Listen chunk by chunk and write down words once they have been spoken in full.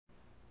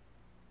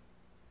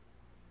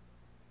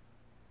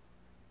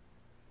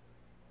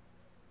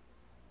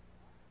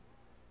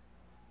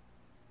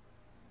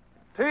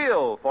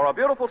A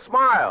Beautiful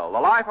Smile, The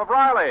Life of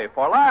Riley,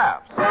 for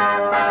laughs.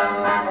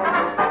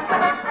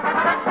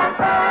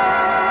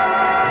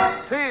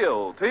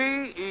 Teal,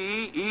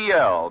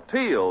 T-E-E-L,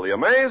 Teal, the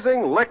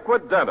amazing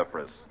liquid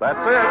dentifrice. That's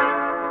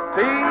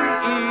it,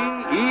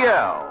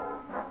 T-E-E-L.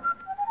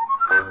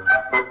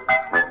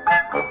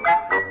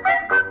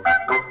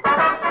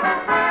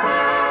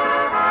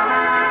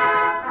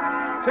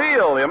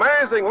 Teal, the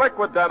amazing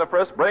liquid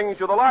dentifrice,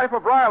 brings you The Life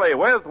of Riley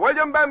with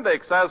William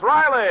Bendix as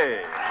Riley.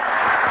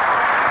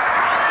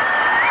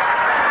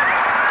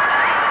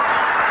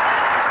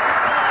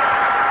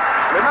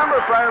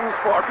 Remember, friends,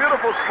 for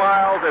beautiful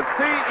smiles, it's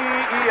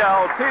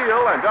T-E-E-L,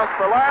 Teal, and just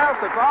for laughs,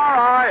 it's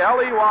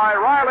R-I-L-E-Y,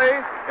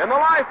 Riley, in The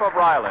Life of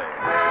Riley.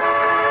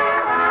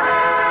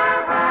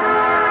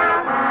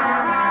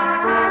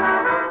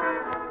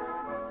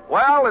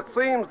 Well, it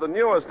seems the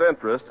newest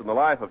interest in the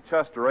life of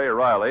Chester A.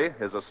 Riley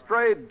is a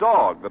stray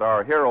dog that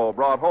our hero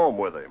brought home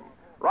with him.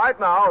 Right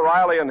now,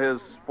 Riley and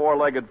his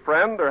four-legged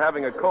friend are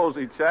having a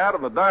cozy chat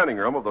in the dining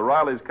room of the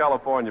Riley's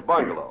California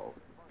bungalow.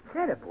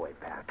 That a boy,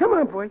 pal. Come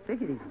on, boy.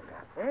 Take it easy, pal.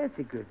 That's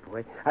a good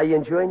boy. Are you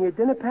enjoying your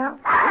dinner, pal?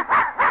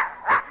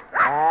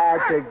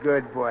 That's a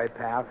good boy,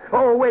 pal.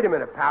 Oh, wait a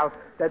minute, pal.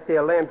 That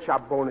there lamb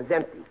chop bone is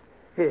empty.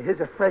 Here's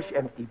a fresh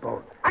empty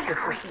bone. Oh,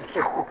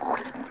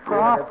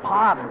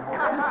 Pop.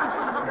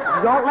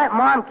 Don't let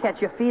Mom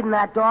catch you feeding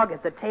that dog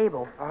at the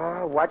table.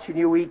 Oh, watching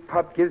you eat,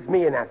 pup, gives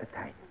me an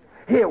appetite.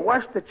 Here,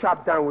 wash the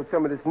chop down with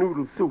some of this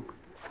noodle soup.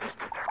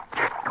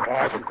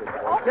 That's a good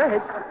boy. Go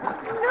ahead.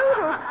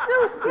 Noodle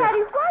soup,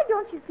 Daddy. Why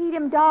don't you feed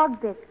him dog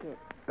biscuits?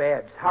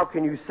 Babs, how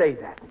can you say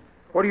that?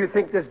 What do you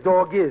think this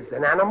dog is,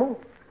 an animal?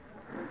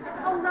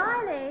 Oh,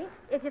 Riley,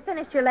 if you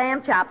finished your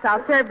lamb chops,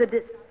 I'll serve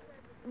the...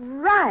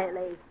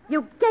 Riley,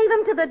 you gave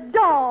him to the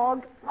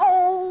dog.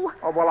 Oh.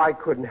 Oh, well, I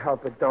couldn't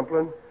help it,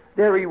 Dumpling.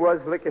 There he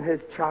was, licking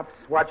his chops,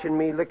 watching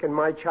me licking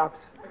my chops.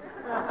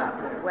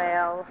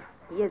 Well,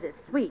 he is a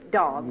sweet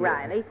dog, yeah.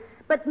 Riley.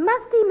 But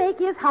must he make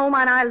his home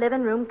on our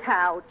living room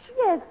couch?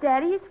 Yes,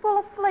 Daddy, he's full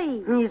of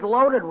fleas. He's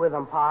loaded with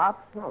them,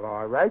 Pop. Well,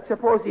 all right.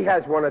 Suppose he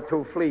has one or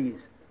two fleas.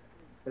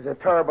 There's a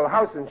terrible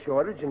housing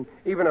shortage, and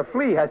even a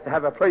flea has to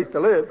have a place to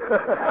live.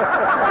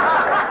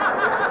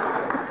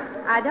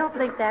 I don't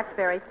think that's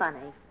very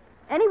funny.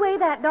 Anyway,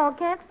 that dog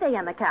can't stay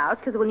on the couch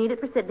because we'll need it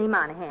for Sidney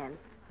Monahan.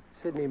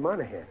 Sidney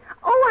Monahan?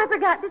 Oh, I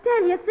forgot to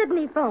tell you,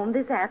 Sidney phoned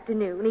this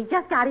afternoon. He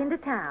just got into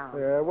town.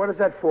 What does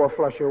that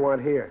four-flusher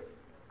want here?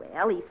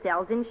 Well, he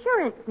sells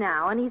insurance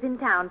now, and he's in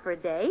town for a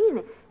day,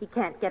 and he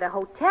can't get a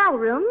hotel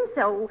room,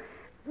 so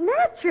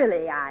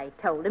naturally I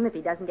told him if he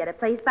doesn't get a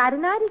place by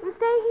tonight, he can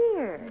stay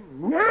here.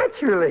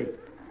 Naturally?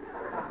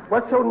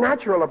 What's so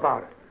natural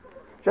about it?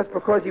 Just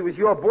because he was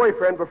your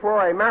boyfriend before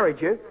I married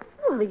you?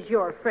 Well, he's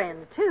your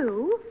friend,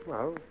 too.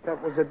 Well,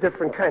 that was a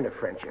different kind of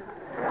friendship.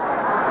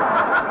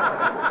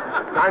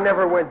 I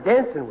never went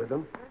dancing with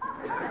him,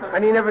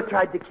 and he never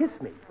tried to kiss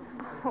me.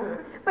 Oh,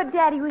 but,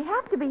 Daddy, we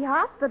have to be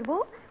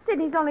hospitable.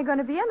 Sidney's only going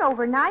to be an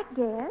overnight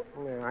guest.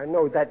 Yeah, I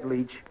know that,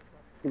 Leach.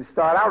 You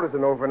start out as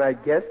an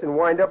overnight guest and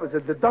wind up as a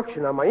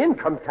deduction on my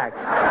income tax.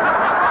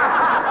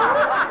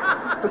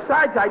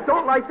 Besides, I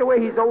don't like the way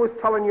he's always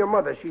telling your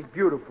mother she's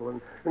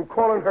beautiful and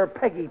calling her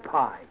Peggy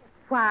Pie.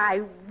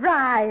 Why,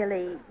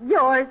 Riley,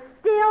 you're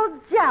still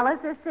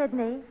jealous of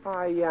Sidney.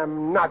 I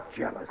am not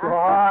jealous.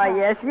 Oh,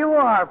 yes, you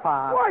are,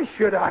 Pop. Why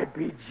should I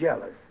be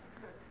jealous?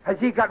 Has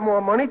he got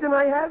more money than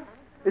I have?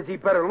 Is he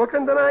better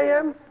looking than I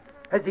am?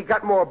 Has he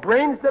got more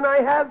brains than I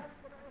have?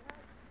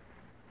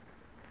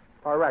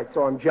 All right,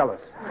 so I'm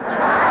jealous.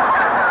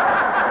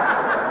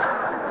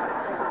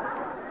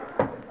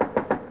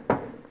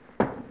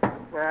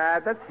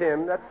 That's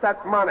him.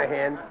 That's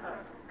Monahan.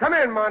 Come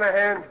in,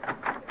 Monahan.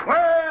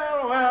 Well.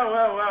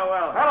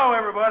 Hello,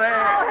 everybody.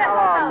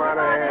 Hello,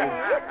 Monahan.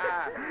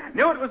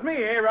 Knew it was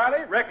me, eh,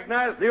 Riley?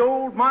 Recognized the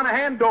old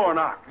Monahan door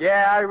knock.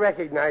 Yeah, I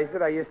recognize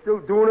it. Are you still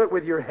doing it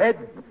with your head?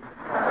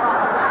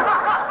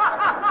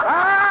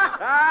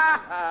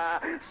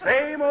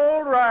 Same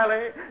old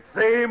Riley.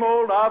 Same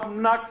old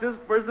obnoxious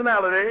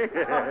personality.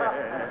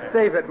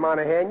 Save it,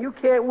 Monahan. You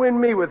can't win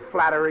me with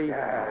flattery.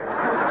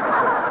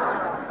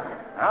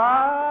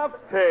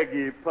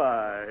 Peggy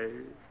Pie.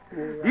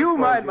 Do you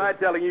mind my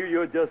telling you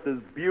you're just as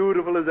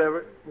beautiful as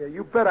ever? Yeah,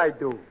 you bet I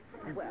do.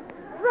 Well,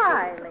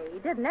 Riley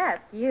didn't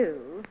ask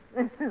you.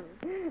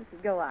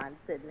 Go on,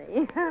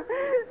 Sidney.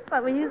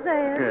 What were you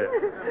saying?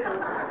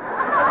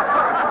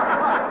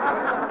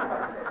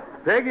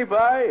 Peggy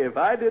Pie, if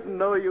I didn't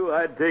know you,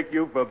 I'd take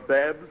you for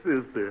Bab's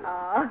sister.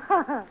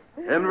 Oh.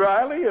 And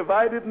Riley, if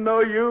I didn't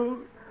know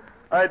you,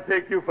 I'd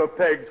take you for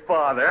Peg's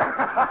father.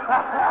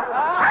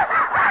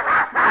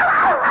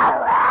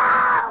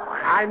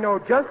 I know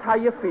just how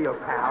you feel,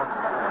 pal.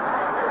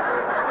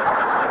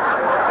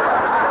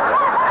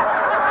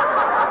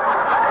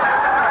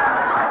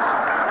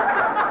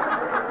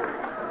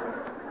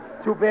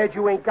 Too bad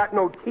you ain't got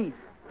no teeth.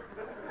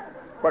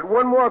 But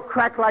one more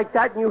crack like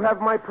that and you have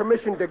my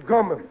permission to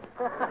gum him.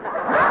 Behave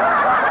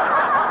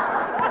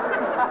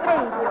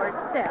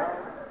yourself.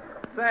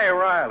 Say,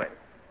 Riley,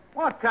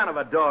 What kind of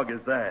a dog is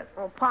that?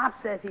 Well, Pop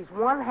says he's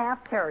 1/2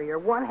 terrier,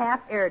 1/2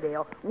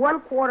 Airedale,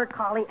 1/4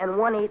 collie, and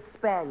 1/8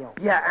 spaniel.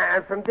 Yeah,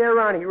 and from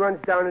there on, he runs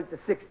down into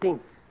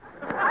 16th.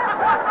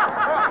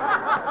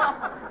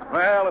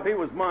 Well, if he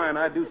was mine,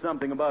 I'd do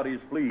something about his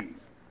fleas.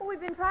 Well,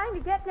 we've been trying to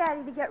get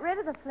Daddy to get rid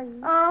of the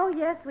fleas. Oh,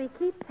 yes, we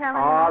keep telling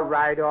him. All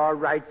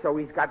right, so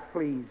he's got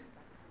fleas.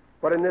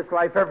 But in this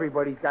life,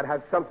 everybody's got to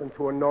have something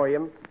to annoy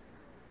him.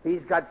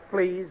 He's got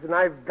fleas, and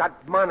I've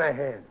got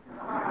Monahan.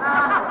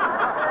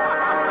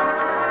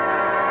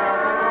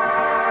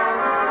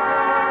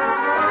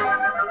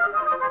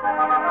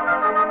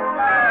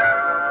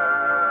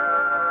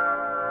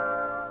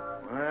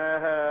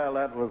 Well,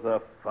 that was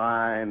a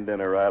fine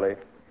dinner, Riley.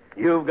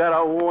 You've got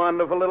a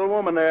wonderful little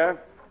woman there.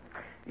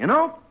 You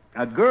know,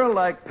 a girl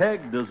like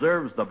Peg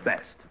deserves the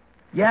best.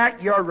 Yeah,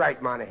 you're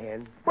right,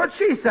 Monahan. But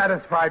she's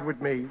satisfied with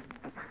me.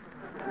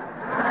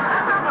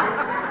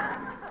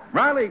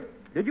 Riley,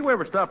 did you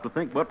ever stop to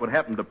think what would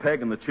happen to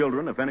Peg and the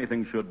children if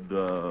anything should,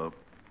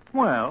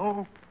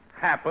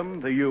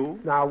 happen to you?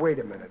 Now, wait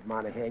a minute,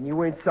 Monahan.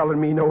 You ain't selling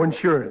me no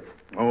insurance.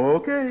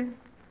 Okay.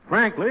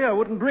 Frankly, I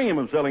wouldn't dream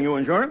of selling you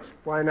insurance.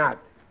 Why not?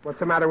 What's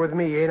the matter with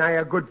me? Ain't I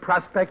a good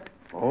prospect?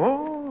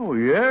 Oh,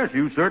 yes,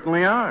 you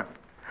certainly are.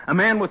 A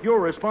man with your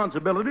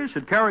responsibilities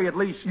should carry at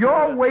least...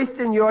 You're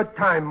wasting your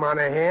time,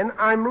 Monahan.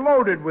 I'm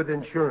loaded with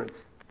insurance.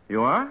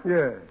 You are?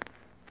 Yeah.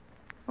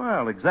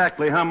 Well,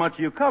 exactly how much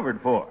are you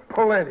covered for?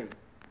 Plenty.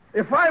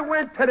 If I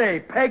went today,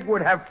 Peg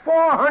would have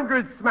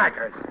 400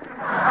 smackers.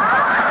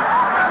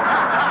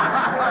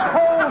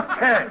 Whole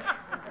cash.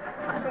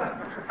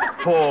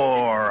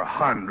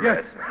 400?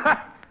 Yes.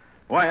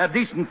 Why, a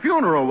decent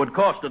funeral would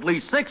cost at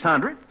least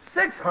 600.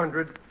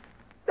 600?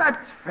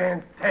 That's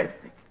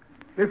fantastic.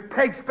 If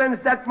Peg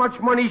spends that much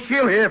money,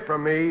 she'll hear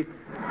from me.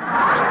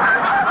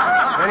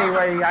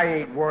 Anyway, I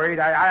ain't worried.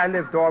 I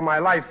lived all my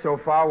life so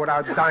far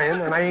without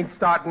dying, and I ain't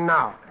starting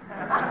now.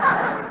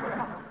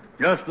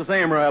 Just the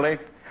same, Riley.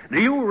 Do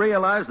you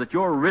realize that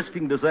you're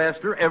risking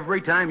disaster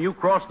every time you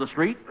cross the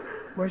street?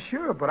 Well,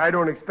 sure, but I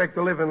don't expect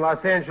to live in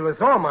Los Angeles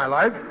all my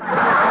life.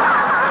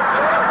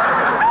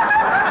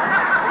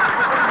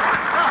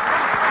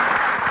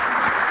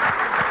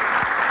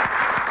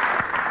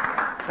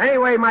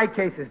 Anyway, my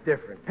case is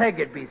different. Peg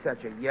would be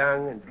such a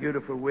young and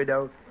beautiful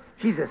widow.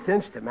 She's a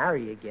cinch to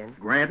marry again.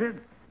 Granted,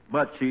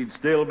 but she'd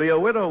still be a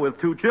widow with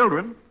 2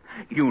 children.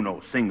 You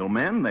know single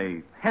men,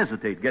 they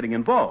hesitate getting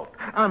involved.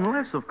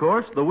 Unless, of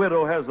course, the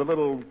widow has a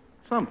little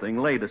something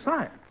laid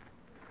aside.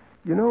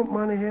 You know,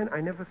 Monahan, I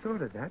never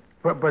thought of that.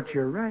 But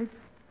you're right.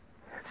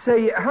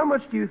 Say, how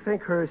much do you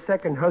think her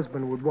second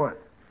husband would want?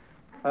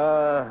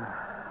 Well,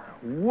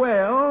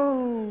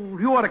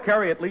 you ought to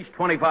carry at least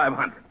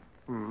 $2,500.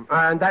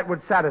 And that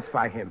would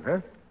satisfy him,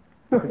 huh?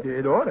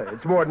 It ought to.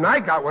 It's more than I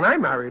got when I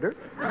married her.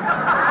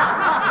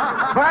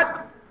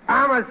 But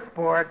I'm a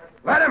sport.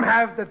 Let him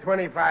have the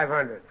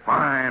 $2,500.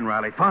 Fine,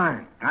 Riley,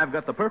 fine. I've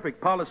got the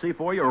perfect policy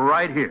for you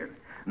right here.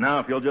 Now,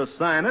 if you'll just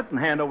sign it and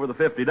hand over the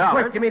 $50...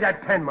 Quick, give me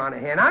that pen,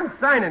 Monahan. I'm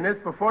signing this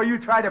before you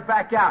try to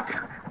back out.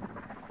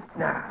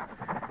 Now,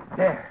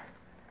 there,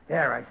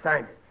 I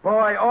signed it.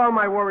 Boy, all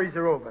my worries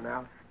are over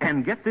now.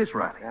 And get this,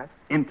 Riley. Yeah?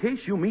 In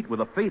case you meet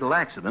with a fatal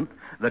accident,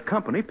 the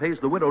company pays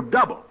the widow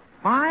double,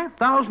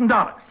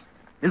 $5,000.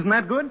 Isn't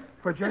that good?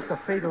 For just a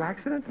fatal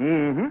accident?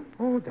 Mm-hmm.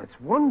 Oh, that's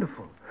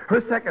wonderful.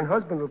 Her second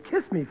husband will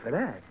kiss me for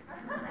that.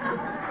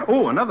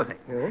 Oh, another thing.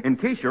 Yeah? In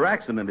case your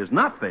accident is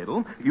not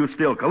fatal, you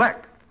still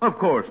collect. Of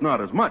course,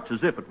 not as much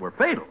as if it were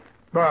fatal.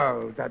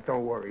 Well, that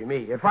don't worry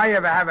me. If I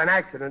ever have an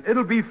accident,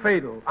 it'll be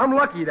fatal. I'm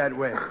lucky that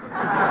way.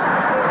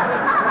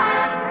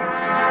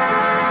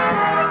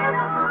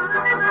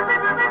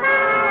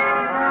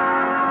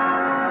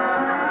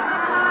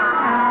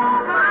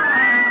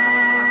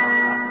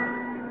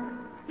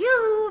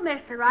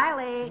 Mr.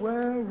 Riley.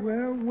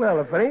 Well,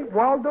 if it ain't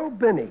Waldo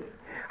Binney.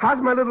 How's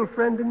my little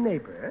friend and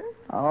neighbor, eh?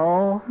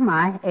 Oh,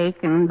 my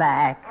aching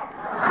back.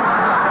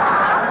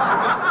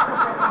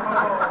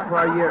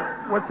 Why,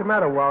 what's the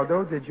matter,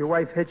 Waldo? Did your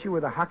wife hit you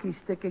with a hockey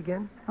stick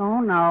again?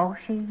 Oh, no,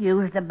 she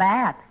used a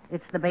bat.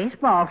 It's the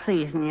baseball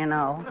season, you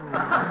know.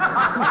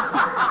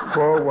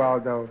 Poor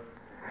Waldo.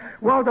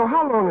 Waldo,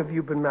 how long have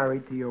you been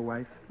married to your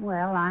wife?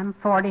 Well, I'm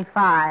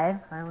 45.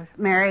 I was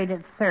married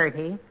at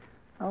 30.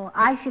 Oh,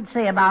 I should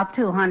say about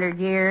 200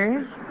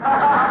 years.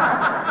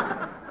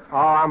 Oh,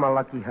 I'm a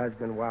lucky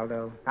husband,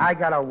 Waldo. I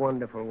got a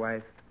wonderful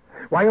wife.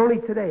 Why, only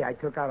today I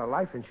took out a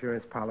life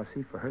insurance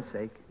policy for her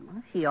sake.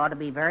 Well, she ought to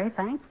be very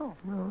thankful.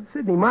 Well,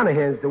 Sidney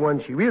Monahan's the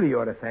one she really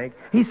ought to thank.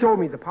 He sold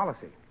me the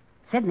policy.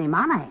 Sidney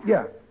Monahan?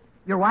 Yeah.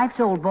 Your wife's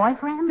old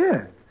boyfriend?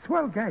 Yeah.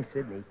 Swell guy,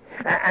 Sidney.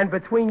 And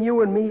between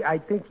you and me, I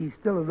think he's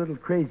still a little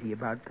crazy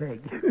about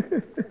Peg.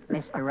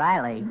 Mr.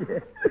 Riley. Yeah.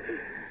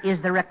 Is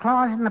there a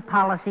clause in the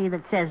policy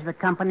that says the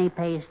company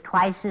pays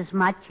twice as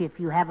much if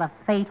you have a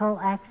fatal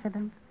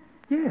accident?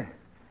 Yeah.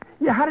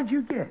 Yeah, how did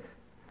you guess?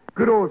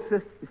 Good old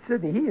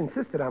Sidney, he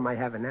insisted on my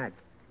having that.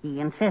 He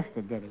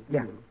insisted, did he?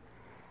 Yeah.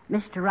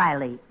 Mr.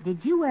 Riley,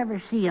 did you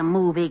ever see a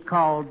movie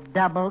called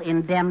Double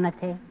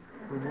Indemnity?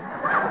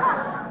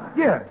 Mm-hmm.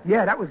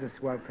 Yeah, that was a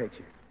swell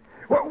picture.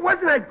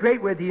 Wasn't that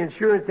great where the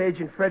insurance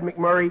agent Fred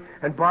McMurray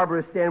and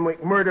Barbara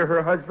Stanwyck murder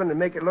her husband and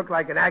make it look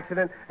like an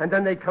accident, and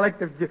then they collect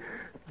the...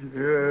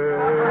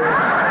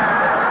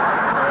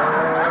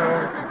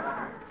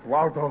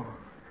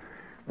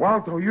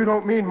 Waldo, you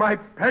don't mean my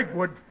Peg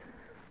would...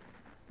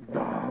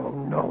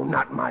 No,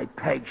 not my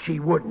Peg. She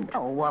wouldn't.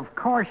 Oh, of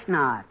course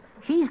not.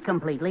 She's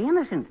completely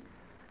innocent.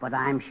 But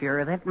I'm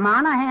sure that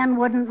Monahan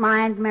wouldn't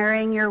mind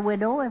marrying your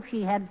widow if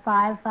she had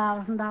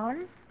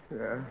 $5,000.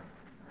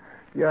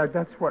 Yeah,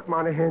 that's what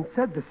Monahan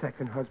said the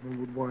second husband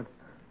would want.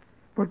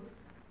 But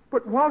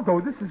Waldo,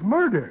 this is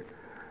murder.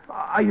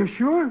 Are you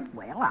sure?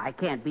 Well, I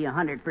can't be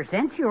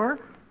 100% sure.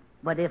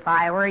 But if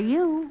I were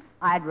you,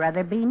 I'd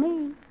rather be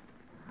me.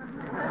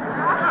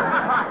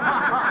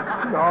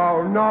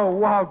 No,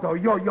 Waldo,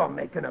 you're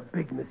making a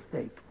big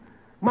mistake.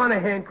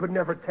 Monahan could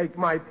never take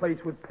my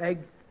place with Peg.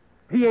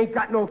 He ain't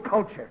got no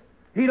culture.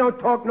 He don't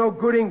talk no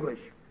good English.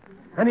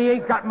 And he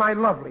ain't got my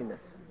loveliness.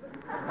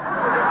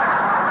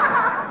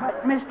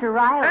 But, Mr.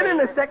 Riley... And in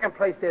the second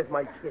place, there's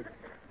my kids.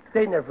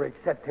 They never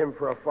accept him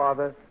for a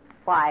father.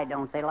 Why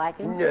don't they like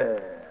him? Nah,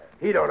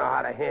 he don't know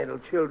how to handle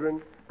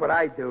children, but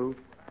I do.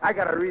 I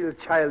got a real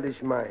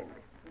childish mind.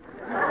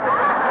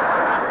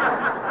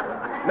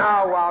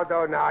 Now,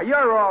 Waldo,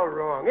 you're all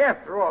wrong.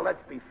 After all,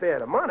 let's be fair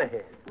to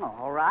Monahan.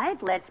 All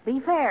right, let's be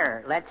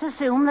fair. Let's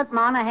assume that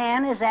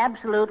Monahan is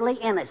absolutely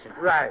innocent.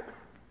 Right.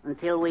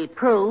 Until we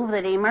prove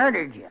that he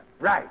murdered you.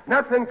 Right.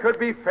 Nothing could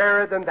be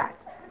fairer than that.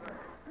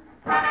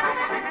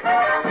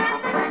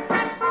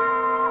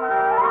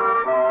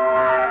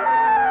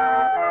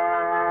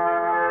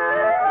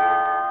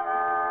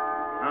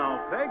 Now,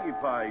 Peggy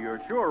Pie,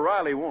 you're sure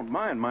Riley won't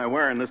mind my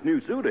wearing this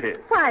new suit of his?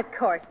 Why, of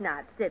course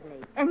not,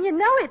 Sidney. And you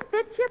know it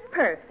fits you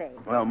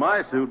perfect. Well,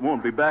 my suit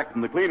won't be back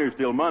from the cleaners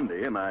till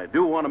Monday, and I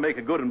do want to make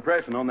a good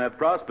impression on that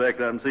prospect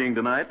I'm seeing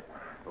tonight.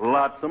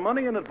 Lots of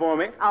money in it for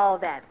me. Oh,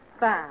 that's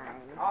fine.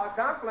 Oh,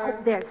 Dumplin'.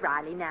 Oh, there's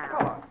Riley now.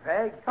 Oh,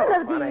 Peg.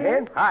 Hello,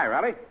 Monahan. dear. Hi,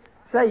 Riley.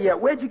 Say,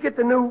 where'd you get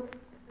the new...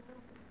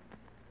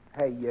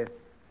 Hey,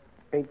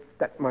 ain't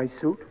that my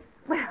suit?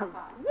 Well,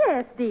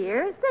 yes,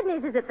 dear.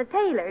 Sidney's is at the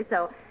tailor,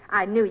 so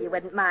I knew you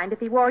wouldn't mind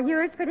if he wore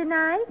yours for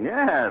tonight.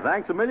 Yeah,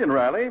 thanks a million,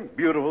 Riley.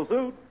 Beautiful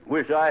suit.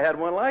 Wish I had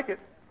one like it.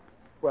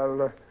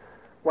 Well,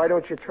 why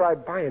don't you try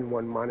buying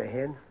one,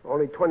 Monahan?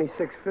 Only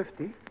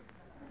 $26.50.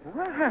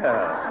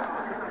 Well,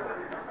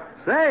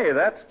 say,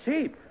 that's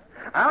cheap.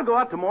 I'll go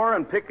out tomorrow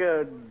and pick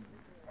a...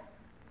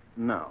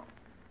 No,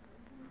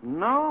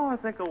 I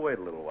think I'll wait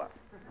a little while.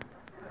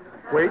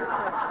 Wait.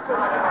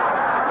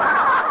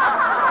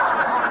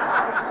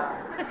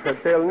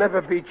 But they'll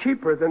never be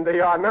cheaper than they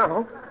are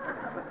now.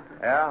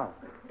 Yeah,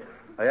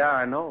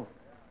 I know.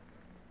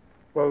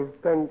 Well,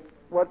 then,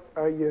 what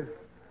are you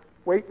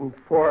waiting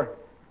for?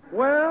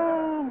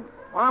 Well,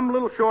 I'm a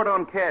little short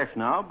on cash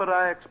now, but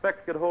I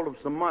expect to get hold of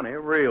some money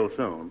real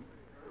soon.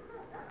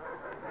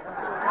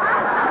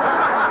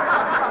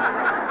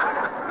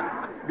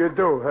 You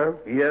do, huh?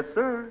 Yes,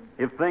 sir.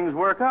 If things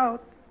work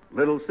out,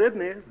 little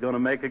Sidney is going to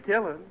make a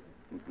killing.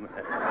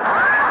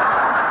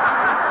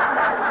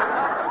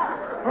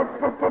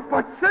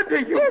 But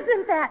Sidney, you...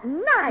 Isn't that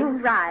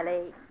nice,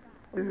 Riley?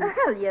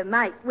 Well, you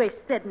might wish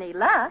Sidney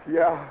luck.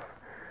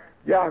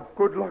 Yeah,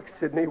 good luck,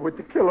 Sidney, with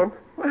the killing.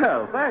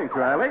 Well, thanks,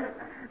 Riley.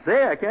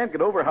 Say, I can't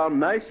get over how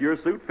nice your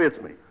suit fits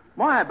me.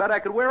 Why, I bet I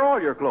could wear all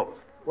your clothes.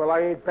 Well,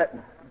 I ain't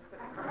betting.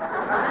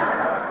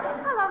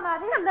 Hello,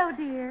 Mother. Hello,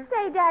 dear.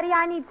 Say, Daddy,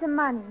 I need some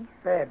money.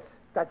 Babs,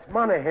 that's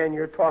Monahan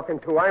you're talking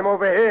to. I'm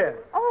over here.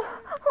 Oh,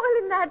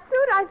 well, in that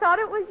suit, I thought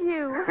it was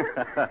you.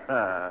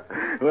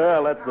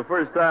 Well, that's the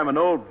first time an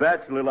old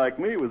bachelor like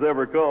me was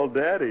ever called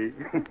Daddy.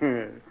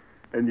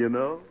 And you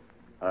know,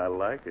 I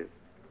like it.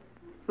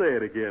 Say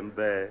it again,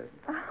 Babs.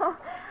 Oh,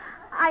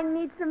 I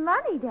need some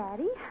money,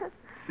 Daddy.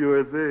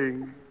 Sure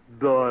thing,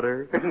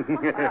 daughter.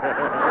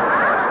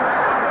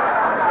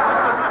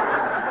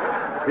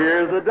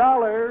 Here's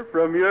 $1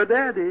 from your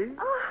daddy.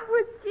 Oh,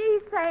 well, gee,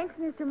 thanks,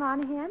 Mr.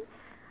 Monahan.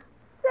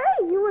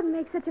 Say, you wouldn't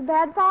make such a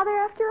bad father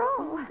after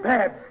all.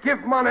 Babs,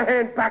 give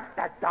Monahan back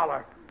that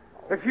 $1.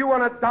 If you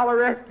want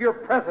 $1, ask your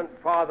present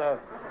father.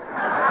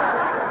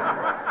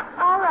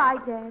 All right,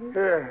 Daddy.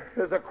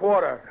 Here's a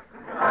quarter.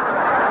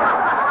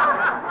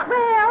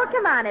 Well,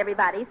 come on,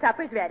 everybody.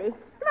 Supper's ready.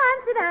 Come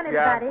on, sit down,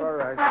 everybody. Yeah, all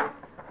right.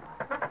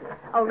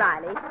 Oh,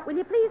 Riley, will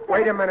you please...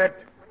 Wait a minute.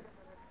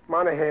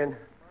 Monahan,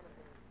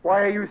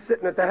 why are you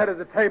sitting at the head of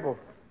the table?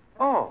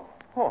 Oh,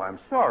 I'm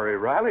sorry,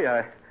 Riley.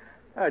 I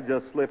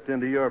just slipped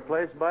into your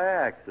place by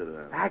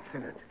accident.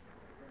 Accident?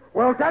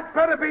 Well, that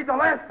better be the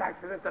last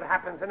accident that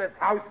happens in this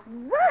house.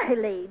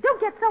 Riley, don't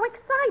get so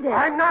excited.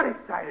 I'm not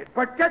excited,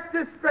 but get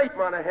this straight,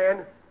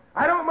 Monahan.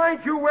 I don't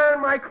mind you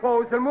wearing my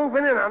clothes and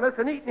moving in on us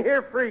and eating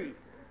here free.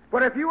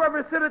 But if you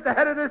ever sit at the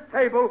head of this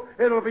table,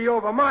 it'll be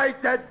over my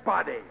dead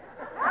body.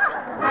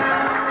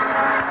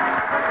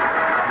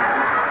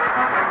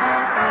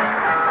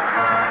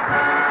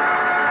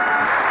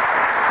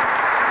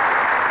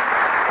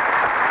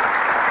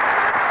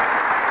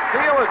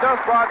 Steele has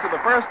just brought you the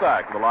first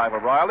act of The Life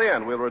of Riley,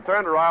 and we'll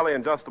return to Riley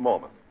in just a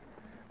moment.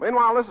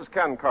 Meanwhile, this is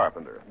Ken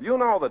Carpenter. You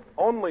know that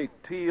only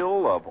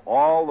Teal, of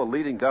all the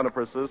leading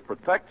dentifrices,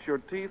 protects your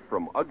teeth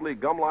from ugly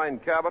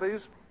gumline cavities?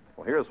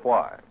 Well, here's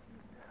why.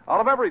 Out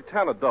of every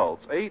 10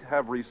 adults, 8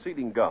 have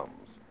receding gums.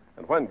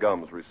 And when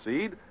gums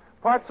recede,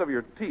 parts of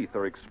your teeth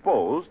are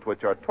exposed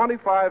which are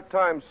 25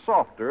 times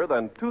softer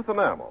than tooth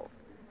enamel.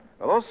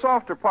 Now, those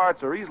softer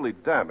parts are easily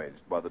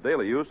damaged by the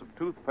daily use of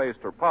toothpaste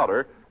or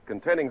powder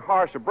containing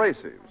harsh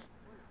abrasives.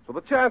 So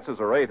the chances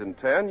are 8 in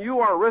 10 you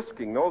are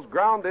risking those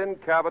ground-in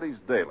cavities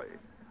daily,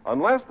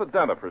 unless the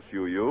dentifrice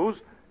you use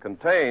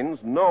contains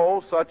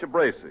no such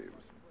abrasives.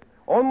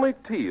 Only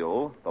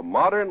Teal, the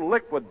modern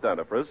liquid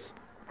dentifrice,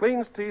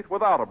 cleans teeth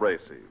without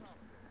abrasives,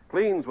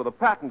 cleans with a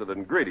patented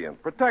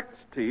ingredient, protects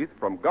teeth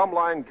from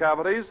gumline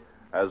cavities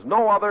as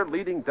no other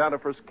leading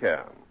dentifrice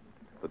can.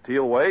 The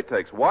Teal way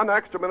takes 1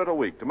 extra minute a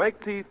week to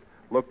make teeth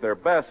look their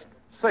best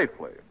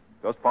safely.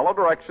 Just follow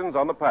directions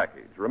on the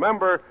package.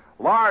 Remember,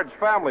 large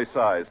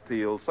family-size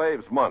Teal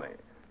saves money.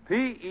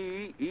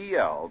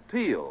 T-E-E-L,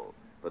 Teal,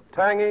 the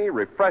tangy,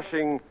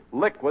 refreshing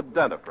liquid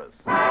dentifrice.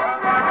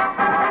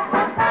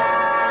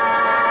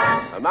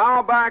 And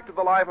now back to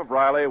the life of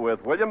Riley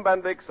with William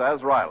Bendix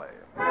as Riley.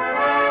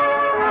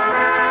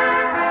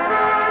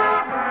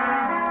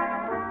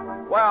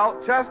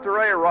 Well, Chester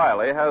A.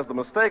 Riley has the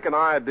mistaken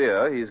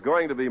idea he's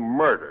going to be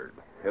murdered.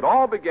 It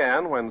all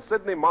began when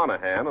Sidney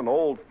Monahan, an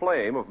old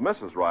flame of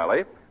Mrs.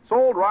 Riley,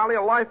 sold Riley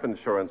a life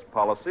insurance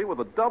policy with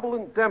a double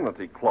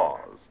indemnity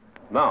clause.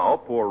 Now,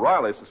 poor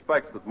Riley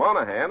suspects that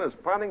Monahan is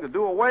planning to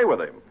do away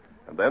with him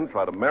and then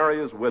try to marry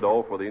his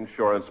widow for the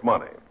insurance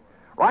money.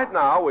 Right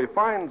now, we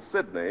find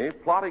Sidney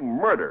plotting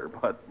murder,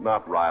 but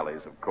not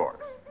Riley's, of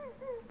course.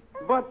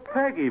 But,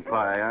 Peggy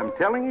Pie, I'm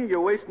telling you,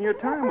 you're wasting your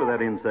time with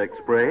that insect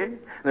spray.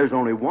 There's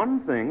only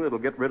one thing that'll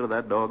get rid of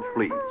that dog's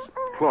fleas.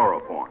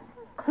 Chloroform.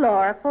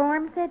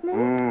 Chloroform, Sidney?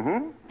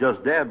 Mm-hmm.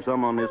 Just dab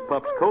some on this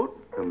pup's coat,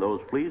 and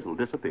those fleas will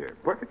disappear.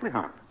 Perfectly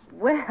harmless.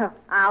 Well,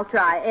 I'll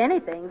try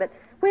anything, but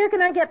where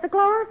can I get the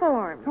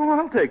chloroform? Oh,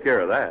 I'll take care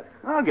of that.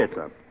 I'll get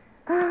some.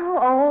 Oh,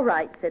 all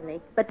right,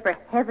 Sidney. But for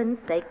heaven's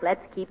sake,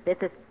 let's keep this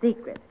a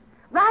secret.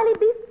 Riley'd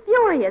be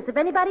furious if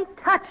anybody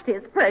touched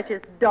his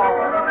precious dog.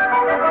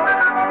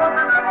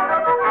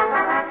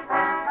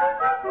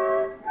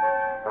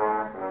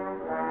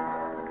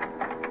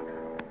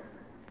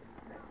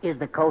 Is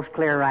the coast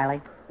clear,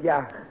 Riley?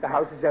 Yeah, the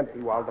house is empty,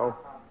 Waldo.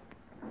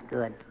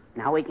 Good.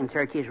 Now we can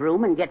search his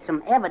room and get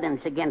some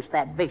evidence against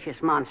that vicious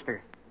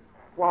monster.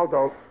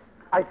 Waldo,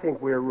 I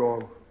think we're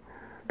wrong.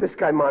 This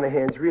guy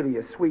Monahan's really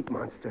a sweet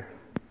monster.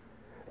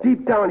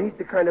 Deep down, he's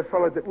the kind of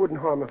fellow that wouldn't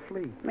harm a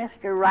flea.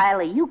 Mr.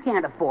 Riley, you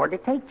can't afford to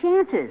take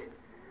chances.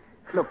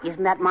 Look,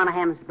 isn't that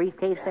Monahan's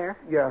briefcase there?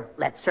 Yeah.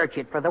 Let's search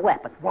it for the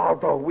weapon.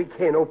 Waldo, we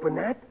can't open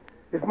that.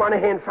 If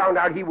Monahan found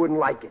out, he wouldn't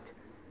like it.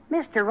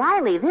 Mr.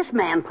 Riley, this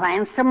man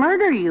plans to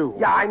murder you.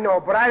 Yeah, I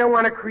know, but I don't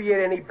want to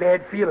create any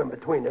bad feeling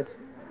between us.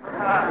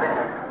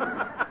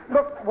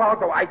 Look,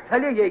 Waldo, I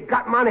tell you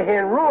got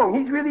Monahan wrong.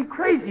 He's really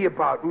crazy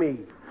about me.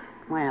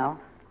 Well,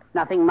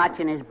 nothing much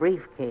in his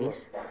briefcase.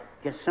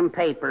 Just some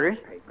papers.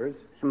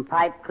 Some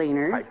pipe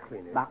cleaners.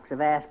 Box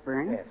of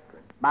aspirin.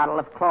 Bottle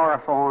of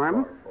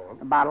chloroform.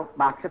 A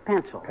box of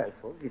pencils.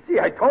 You see,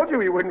 I told you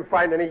he wouldn't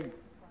find any...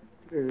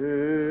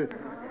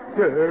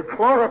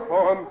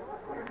 chloroform.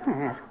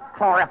 Yes,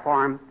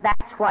 chloroform.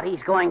 That's what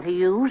he's going to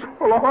use.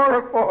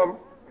 Chloroform?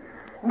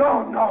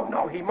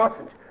 No, he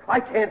mustn't. I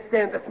can't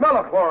stand the smell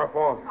of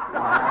chloroform.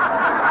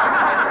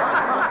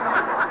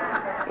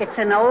 It's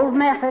an old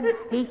method.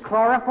 He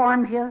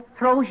chloroforms you,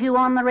 throws you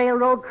on the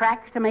railroad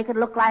tracks to make it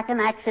look like an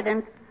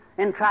accident,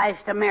 and tries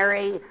to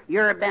marry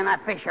your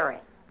beneficiary.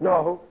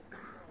 No,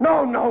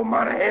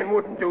 Monahan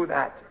wouldn't do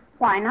that.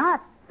 Why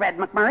not? Fred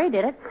McMurray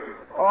did it.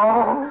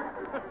 Oh,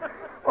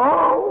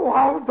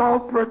 Waldo,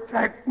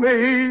 protect me.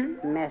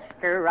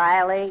 Mr.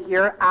 Riley,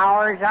 your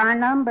hours are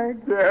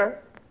numbered. Yeah.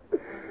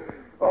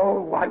 Oh,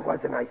 why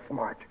wasn't I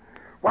smart?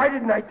 Why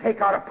didn't I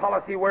take out a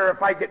policy where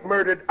if I get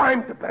murdered,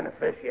 I'm the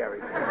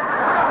beneficiary?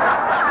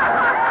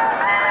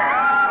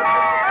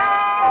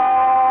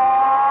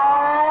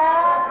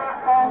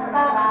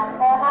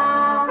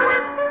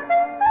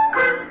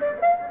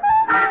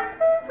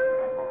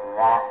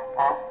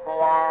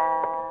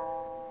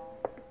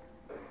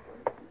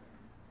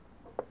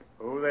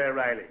 Who there,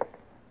 Riley?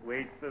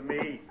 Wait for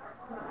me.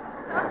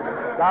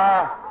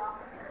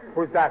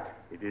 Who's that?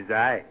 It is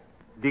I,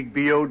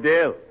 Digby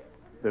Odell,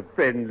 the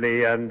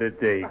friendly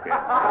undertaker.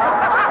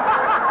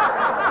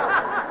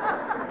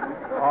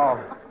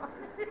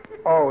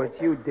 Oh,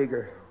 it's you,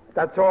 Digger.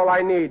 That's all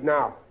I need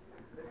now.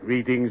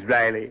 Greetings,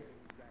 Riley.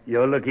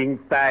 You're looking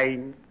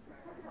fine.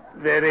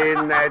 Very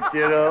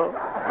natural.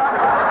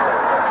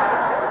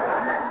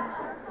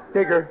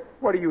 Digger,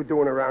 what are you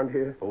doing around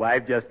here? Oh,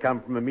 I've just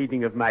come from a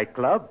meeting of my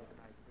club,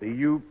 the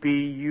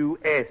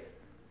UPUS.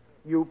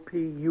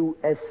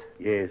 UPUS?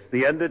 Yes,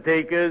 the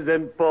Undertakers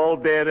and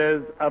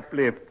Pallbearers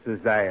Uplift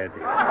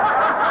Society.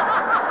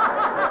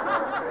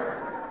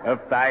 A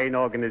fine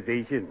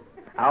organization.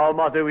 Our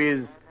motto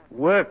is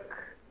work,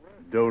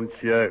 don't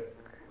shirk.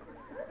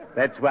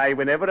 That's why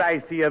whenever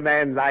I see a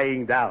man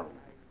lying down,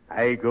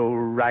 I go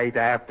right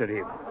after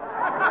him.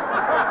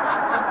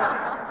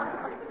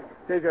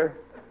 Digger,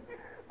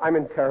 I'm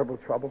in terrible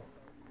trouble.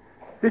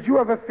 Did you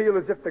ever feel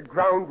as if the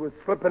ground was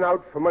slipping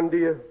out from under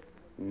you?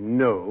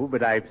 No,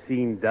 but I've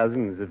seen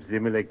dozens of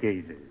similar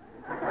cases.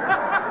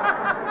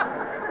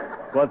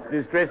 What's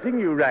distressing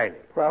you, Riley?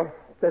 Well,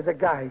 there's a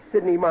guy,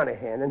 Sidney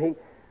Monahan, and he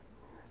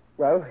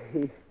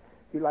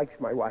likes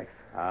my wife.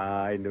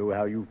 I know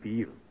how you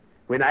feel.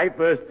 When I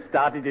first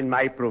started in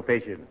my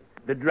profession,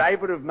 the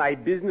driver of my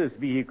business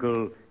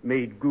vehicle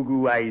made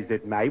goo-goo eyes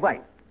at my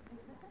wife.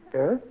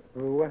 Huh?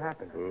 What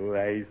happened? Oh,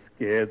 I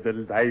scared the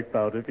life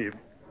out of him.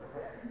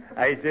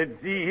 I said,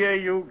 see here,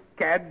 you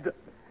cad.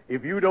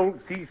 If you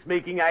don't cease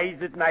making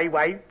eyes at my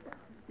wife,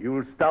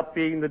 you'll stop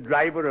being the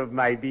driver of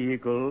my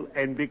vehicle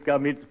and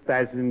become its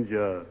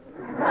passenger.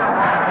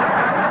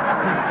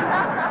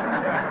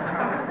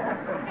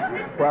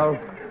 Well,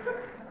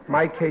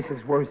 my case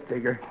is worse,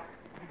 Digger.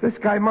 This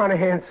guy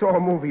Monahan saw a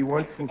movie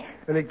once, and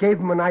it gave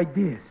him an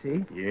idea,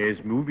 see?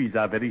 Yes, movies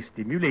are very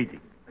stimulating.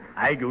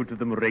 I go to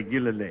them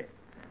regularly.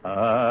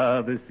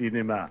 Ah, the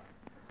cinema.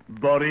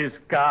 Boris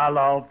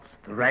Karloff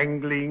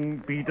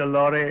strangling Peter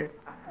Lorre.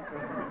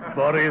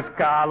 Boris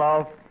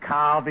Karloff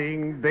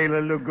carving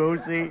Bela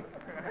Lugosi.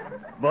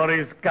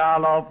 Boris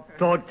Karloff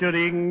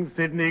torturing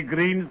Sidney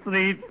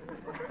Greenstreet.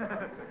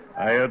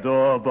 I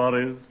adore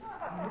Boris.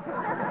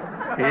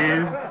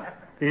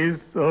 He's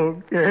so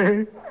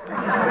gay.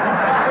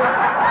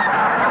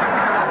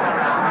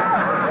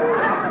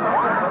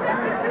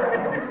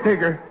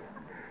 Digger,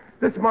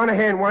 this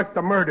Monahan wants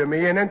to murder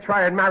me and then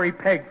try and marry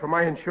Peg for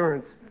my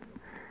insurance.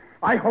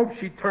 I hope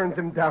she turns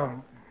him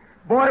down.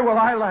 Boy, will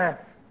I laugh.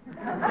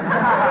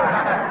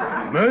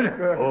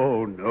 Murder?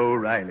 Oh, no,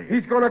 Riley.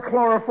 He's going to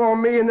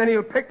chloroform me, and then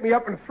he'll pick me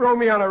up and throw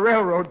me on a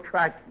railroad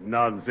track.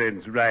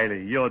 Nonsense,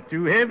 Riley. You're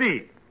too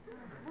heavy.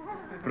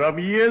 From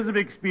years of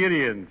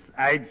experience,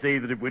 I'd say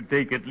that it would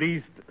take at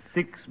least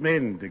 6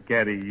 men to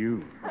carry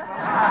you.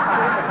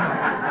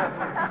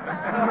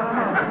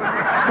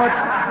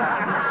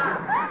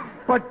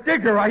 But,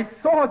 Digger, I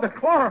saw the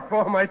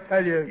chloroform, I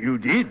tell you. You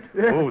did?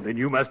 Yes. Oh, then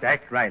you must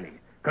act, Riley.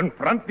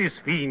 Confront this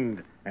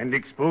fiend and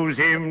expose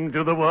him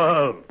to the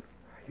world.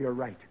 You're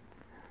right.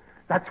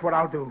 That's what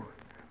I'll do.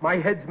 My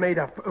head's made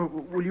up.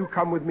 Will you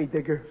come with me,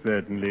 Digger?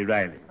 Certainly,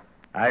 Riley.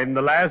 I'm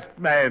the last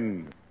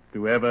man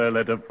to ever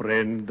let a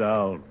friend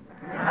down.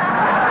 Let's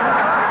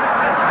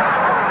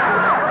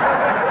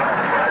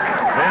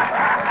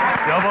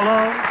shove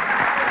along.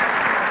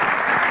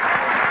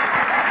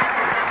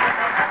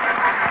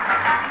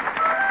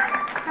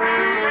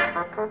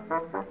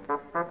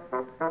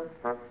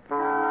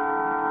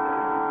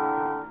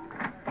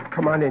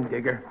 Come on in,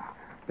 Digger.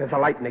 There's a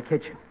light in the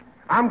kitchen.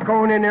 I'm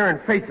going in there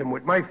and face him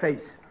with my face.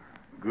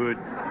 Good.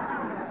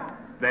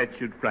 That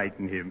should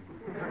frighten him.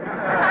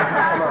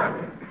 Come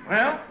on.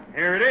 Well,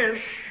 here it is.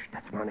 Shh,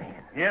 that's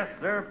Monahan. Yes,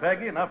 sir,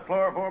 Peggy. Enough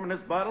chloroform in this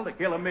bottle to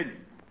kill a million.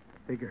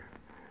 Digger,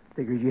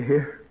 you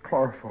hear?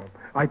 Chloroform.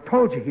 I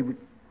told you he would...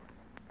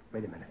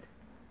 Wait a minute.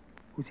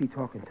 Who's he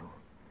talking to?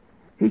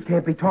 He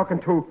can't be talking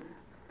to...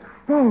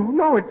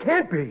 No, it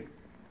can't be.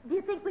 Do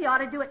you think we ought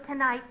to do it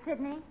tonight,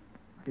 Sidney?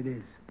 It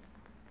is.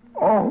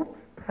 Oh,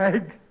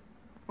 Peg.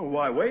 Oh,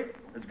 why wait?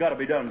 It's got to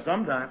be done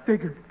sometime.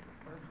 Digger,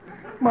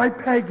 my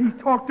Peg, he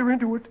talked her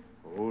into it.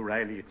 Oh,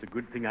 Riley, it's a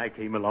good thing I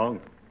came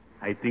along.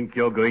 I think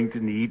you're going to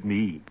need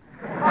me.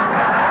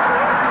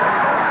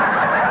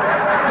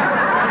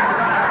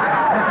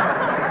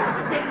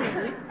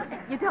 Sidney,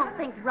 you don't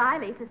think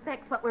Riley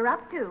suspects what we're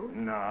up to?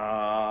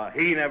 Nah,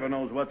 he never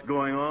knows what's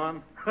going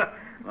on.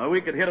 Well,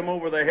 we could hit him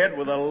over the head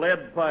with a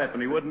lead pipe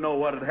and he wouldn't know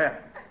what had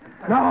happened.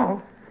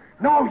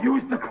 No,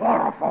 use the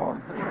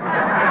chloroform.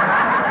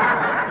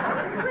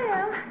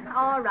 Well,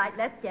 all right,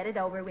 let's get it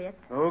over with.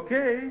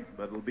 Okay,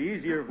 but it'll be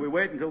easier if we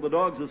wait until the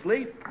dog's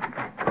asleep.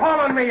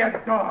 Calling me a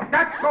dog.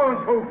 That's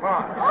going too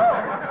far.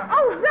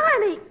 Oh,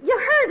 Riley, you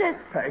heard us.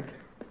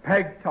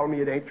 Peg, tell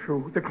me it ain't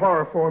true. The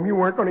chloroform, you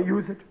weren't going to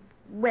use it?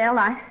 Well,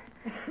 I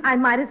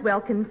might as well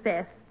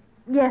confess.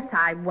 Yes,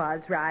 I was,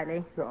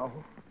 Riley.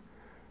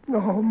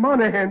 No,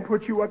 Monahan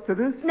put you up to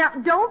this. Now,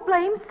 don't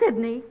blame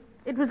Sidney.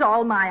 It was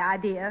all my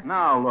idea.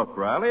 Now, look,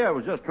 Riley, I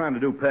was just trying to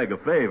do Peg a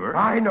favor.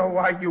 I know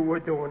why you were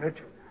doing it.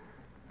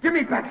 Give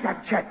me back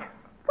that check.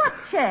 What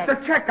check? The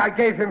check I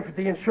gave him for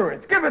the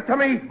insurance. Give it to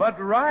me. But,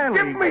 Riley...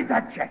 Give me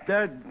that check.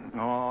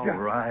 All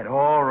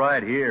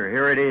right,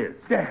 here it is.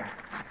 There.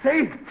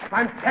 See?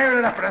 I'm tearing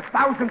it up in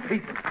 1,000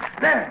 pieces.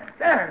 There.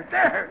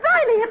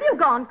 Riley, have you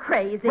gone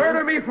crazy?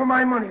 Murder me for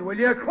my money, will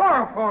you?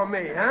 Chloroform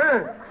me,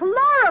 huh?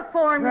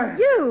 Chloroform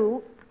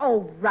you?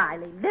 Oh,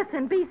 Riley,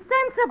 listen, be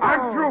sensible.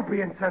 I'm through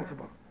being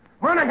sensible.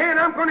 Monahan,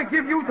 I'm going to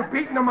give you the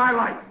beating of my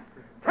life.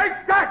 Take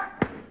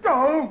that!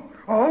 Oh,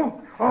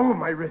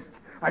 my wrist.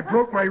 I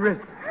broke my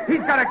wrist. He's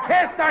got a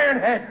cast iron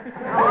head.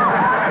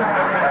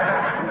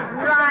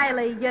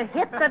 Riley, you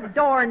hit the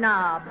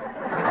doorknob.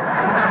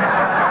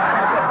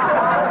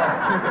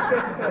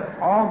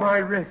 Oh, my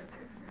wrist.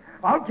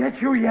 I'll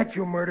get you yet,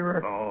 you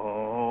murderer.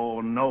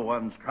 Oh, no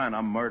one's trying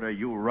to murder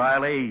you,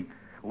 Riley.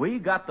 We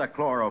got the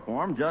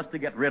chloroform just to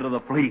get rid of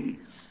the fleas.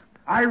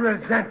 I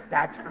resent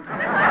that.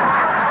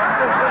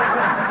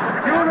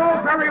 You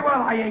know very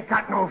well I ain't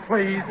got no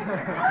fleas.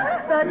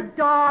 The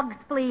dog's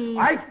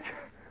fleas.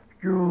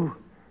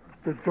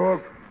 The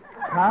dog,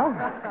 pal?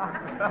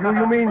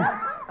 You mean...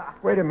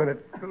 Wait a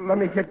minute. Let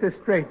me get this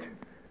straight.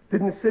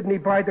 Didn't Sidney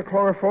buy the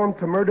chloroform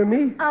to murder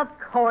me? Of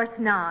course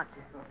not.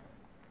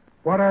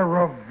 What a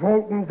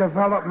revolting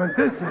development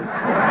this is.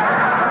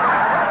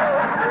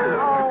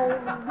 Oh,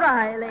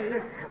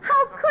 Riley.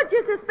 How could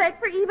you suspect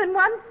for even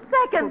 1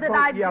 second that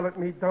Don't yell at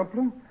me,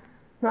 Dumpling.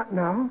 Not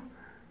now.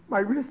 My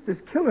wrist is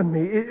killing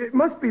me. It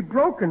must be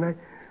broken.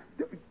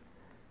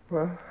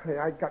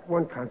 I got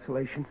one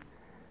consolation.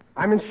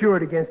 I'm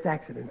insured against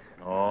accidents.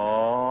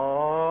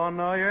 Oh,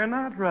 no, you're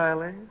not,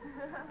 Riley.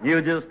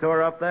 You just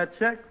tore up that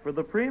check for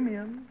the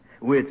premium,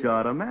 which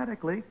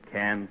automatically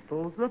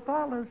cancels the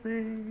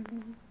policy.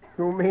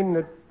 You mean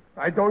that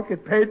I don't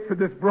get paid for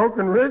this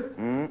broken wrist?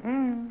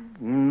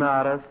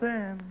 Not a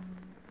cent.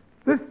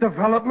 This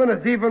development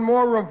is even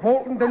more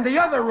revolting than the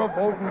other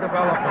revolting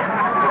development.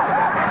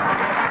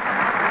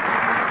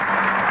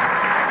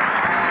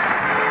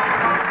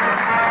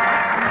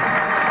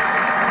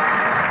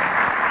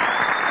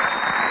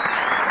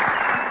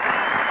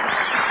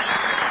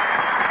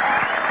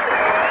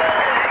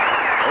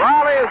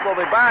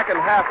 We'll be back in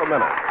half a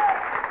minute.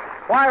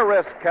 Why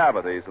risk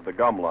cavities at the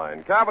gum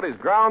line? Cavities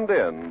ground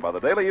in by the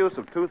daily use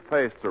of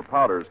toothpastes or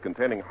powders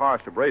containing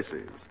harsh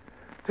abrasives.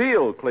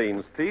 Teal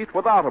cleans teeth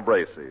without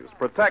abrasives,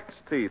 protects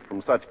teeth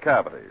from such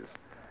cavities.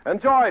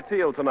 Enjoy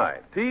Teal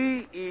tonight.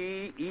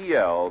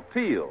 T-E-E-L,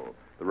 Teal,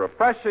 the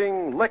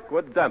refreshing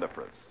liquid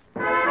dentifrice.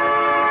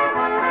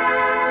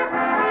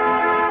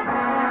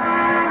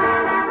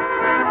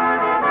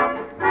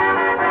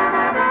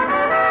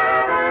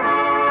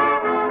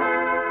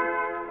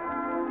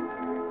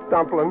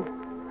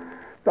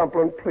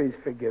 Dumpling, please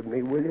forgive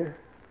me, will you?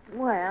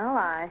 Well,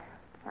 I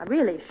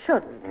really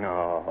shouldn't.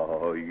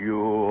 Oh, you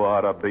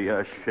ought to be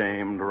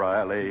ashamed,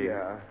 Riley.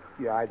 Yeah,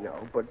 I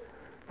know.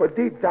 But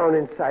deep down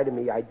inside of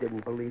me, I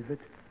didn't believe it.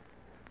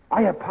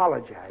 I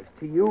apologize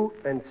to you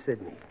and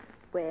Sidney.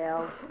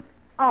 Well,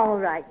 all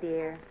right,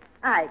 dear.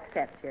 I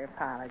accept your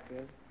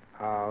apology.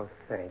 Oh,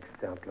 thanks,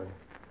 Dumpling.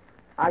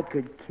 I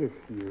could kiss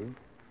you.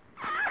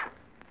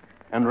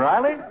 And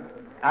Riley,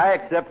 I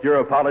accept your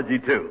apology,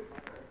 too.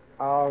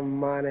 Oh,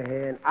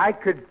 Monahan, I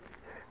could...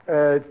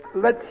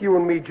 let's you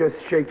and me just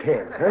shake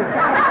hands, huh?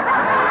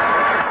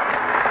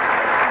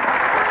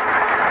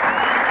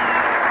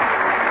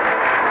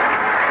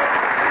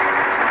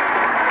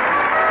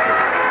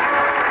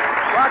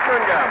 Procter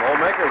 & Gamble,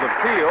 makers of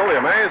Teal, the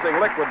amazing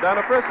liquid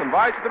dentifrice,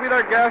 invites you to be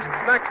their guests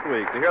next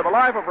week to hear The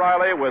Life of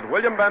Riley with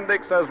William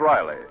Bendix as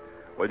Riley.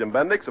 William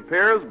Bendix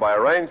appears by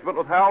arrangement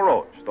with Hal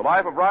Roach. The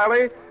Life of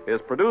Riley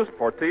is produced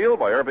for Teal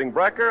by Irving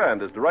Brecker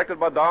and is directed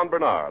by Don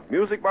Bernard.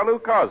 Music by Lou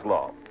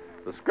Kozloff.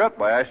 The script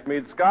by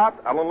Ashmead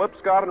Scott, Alan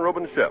Lipscott, and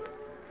Reuben Ship.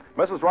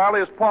 Mrs.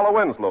 Riley is Paula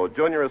Winslow.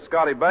 Junior is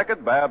Scotty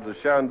Beckett. Babs is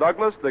Sharon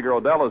Douglas. Digger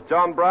Odell is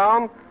John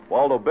Brown.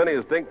 Waldo Binney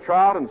is Dink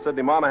Trout. And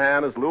Sidney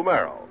Monahan is Lou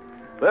Merrill.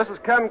 This is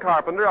Ken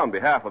Carpenter on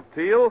behalf of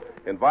Teal,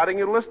 inviting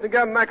you to listen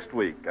again next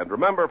week. And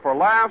remember, for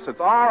laughs, it's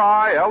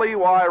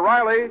R-I-L-E-Y,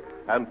 Riley.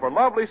 And for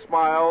lovely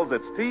smiles,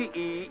 it's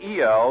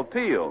T-E-E-L,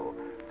 Teal.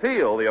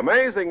 Teal, the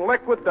amazing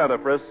liquid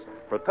dentifrice,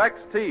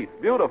 protects teeth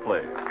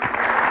beautifully.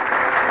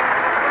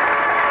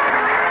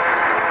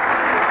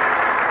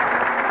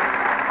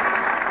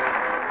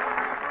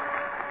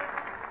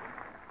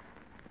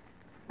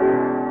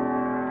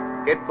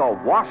 It's a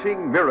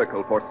washing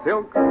miracle for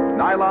silk,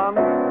 nylon,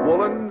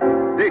 woolen,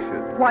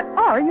 dishes. What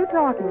are you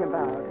talking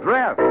about?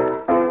 Dreft.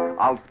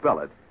 I'll spell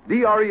it.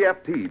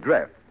 D-R-E-F-T,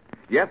 Dreft.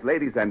 Yes,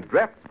 ladies, and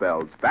Dreft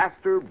spells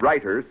faster,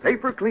 brighter,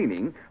 safer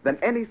cleaning than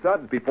any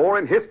suds before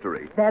in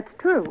history. That's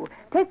true.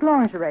 Take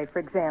lingerie, for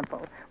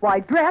example.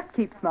 Why, Dreft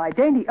keeps my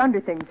dainty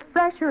underthings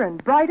fresher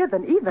and brighter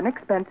than even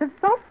expensive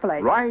soap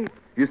flakes. Right.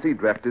 You see,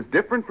 Dreft is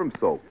different from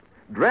soap.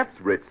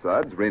 Dreft's rich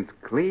suds rinse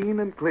clean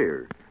and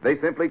clear. They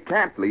simply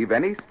can't leave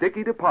any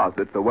sticky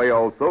deposit the way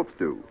all soaps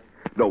do.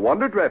 No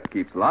wonder Dreft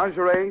keeps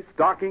lingerie,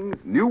 stockings,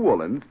 new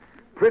woolens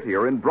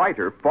prettier and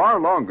brighter far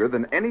longer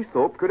than any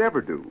soap could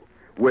ever do.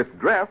 With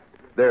Dreft,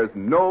 there's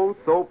no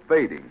soap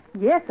fading.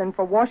 Yes, and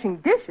for washing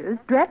dishes,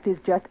 Dreft is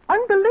just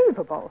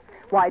unbelievable.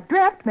 Why,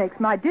 Dreft makes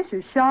my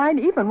dishes shine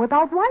even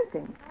without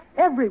wiping.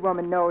 Every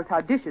woman knows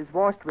how dishes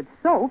washed with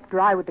soap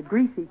dry with a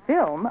greasy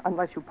film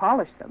unless you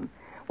polish them.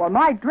 Well,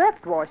 my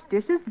Dreft wash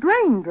dishes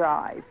drain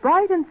dry,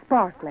 bright and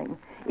sparkling.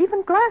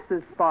 Even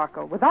glasses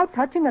sparkle without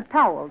touching a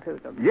towel to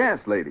them. Yes,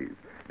 ladies.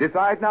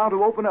 Decide now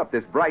to open up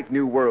this bright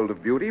new world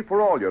of beauty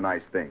for all your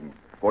nice things.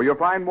 For your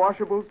fine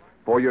washables,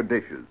 for your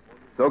dishes.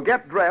 So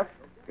get Dreft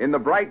in the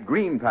bright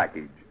green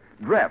package.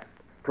 Dreft,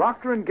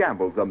 Procter &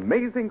 Gamble's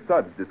amazing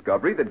suds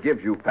discovery that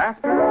gives you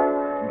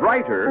faster,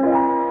 brighter,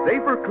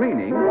 safer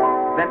cleaning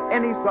than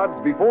any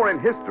suds before in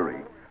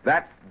history.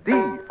 That's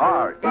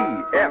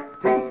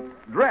D-R-E-F-T,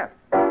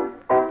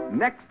 Dreft.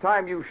 Next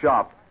time you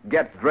shop,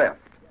 get Dreft.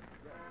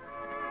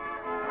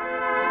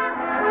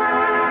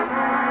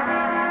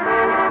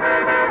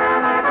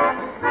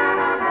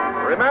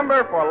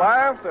 remember, for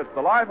laughs, it's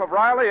The Life of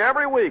Riley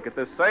every week at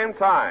this same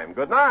time.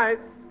 Good night.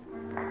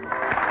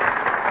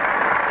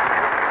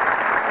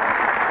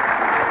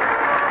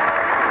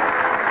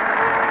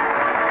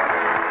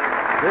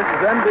 This is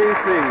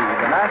NBC,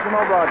 the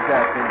National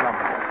Broadcasting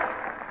Company.